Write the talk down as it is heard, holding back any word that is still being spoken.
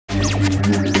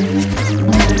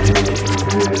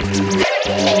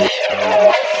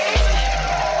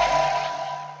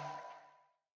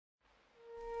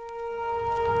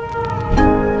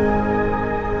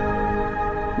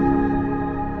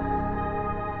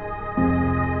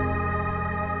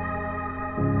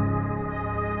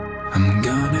I'm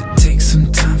gonna take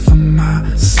some time for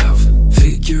myself,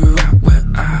 figure out where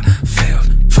I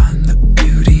failed, find the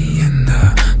beauty in the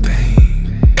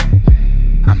pain.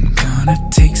 I'm gonna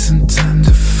take some time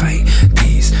to fight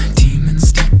these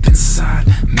demons deep inside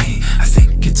me. I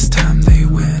think it's time they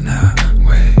went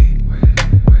away.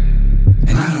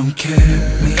 And I don't care,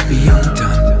 maybe I'm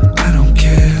done. I don't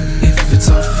care if it's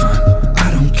all fun.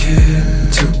 I don't care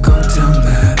to go down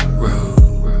that road.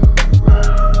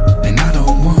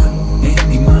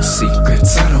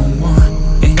 Secrets, I don't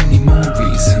want any more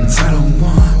reasons. I don't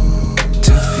want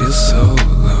to feel so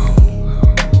low.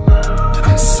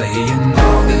 I'm saying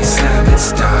all these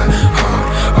habits die hard.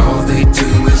 All they do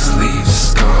is leave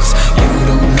scars. You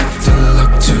don't have to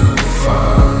look too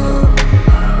far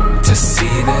to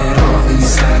see that all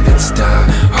these habits die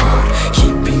hard,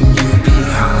 keeping you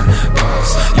behind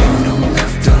bars. You don't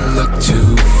have to look too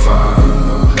far.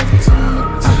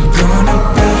 I'm gonna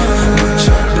be much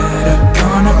better,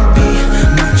 gonna be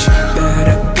much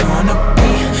better, gonna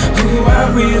be who I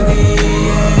really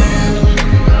am.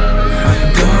 I'm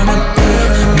gonna be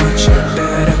much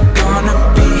better, gonna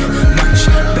be much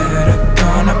better,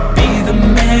 gonna be the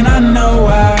man I know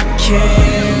I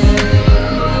can.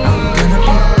 I'm gonna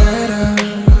be better,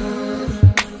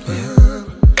 yeah.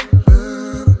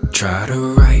 Try to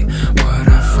right what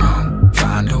I've wrong,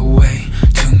 find a way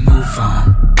to move on,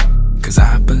 'cause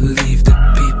I believe that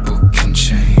people can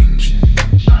change.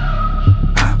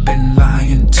 I've been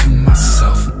lying to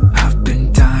myself, I've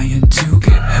been dying to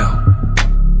get help,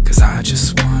 'cause I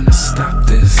just wanna stop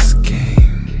this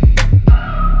game.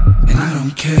 And I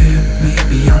don't care,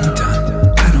 maybe I'm done.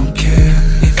 I don't care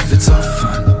if it's all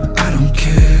fun. I don't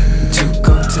care to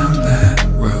go down that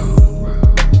road.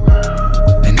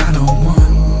 And I don't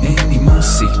want any more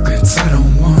secrets. I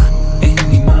don't want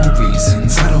any more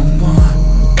reasons. I don't want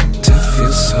to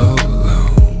feel so low.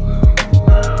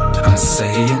 I'm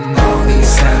saying all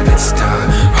these habits die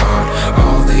hard.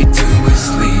 All they do is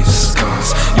leave scars.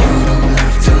 You don't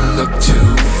have to look too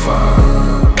far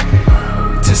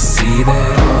to see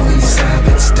that all these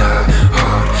habits die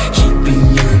hard, keeping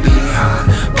you behind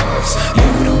bars.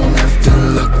 You don't have to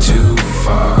look too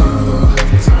far.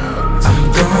 I'm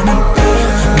gonna be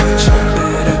much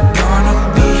better, gonna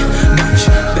be much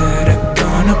better,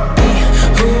 gonna be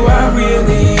who I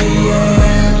really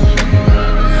am.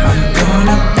 I'm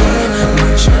gonna be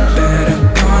much better,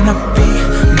 gonna be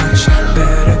much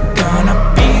better, gonna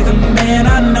be the man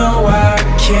I know I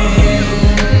can.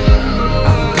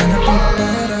 I'm gonna be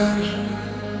better.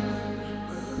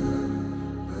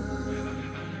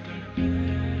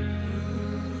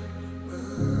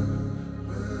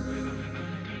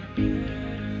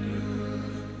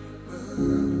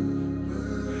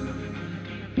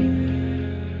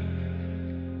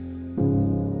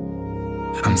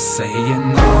 I'm saying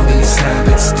all these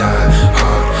habits die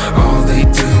hard. All they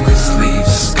do is leave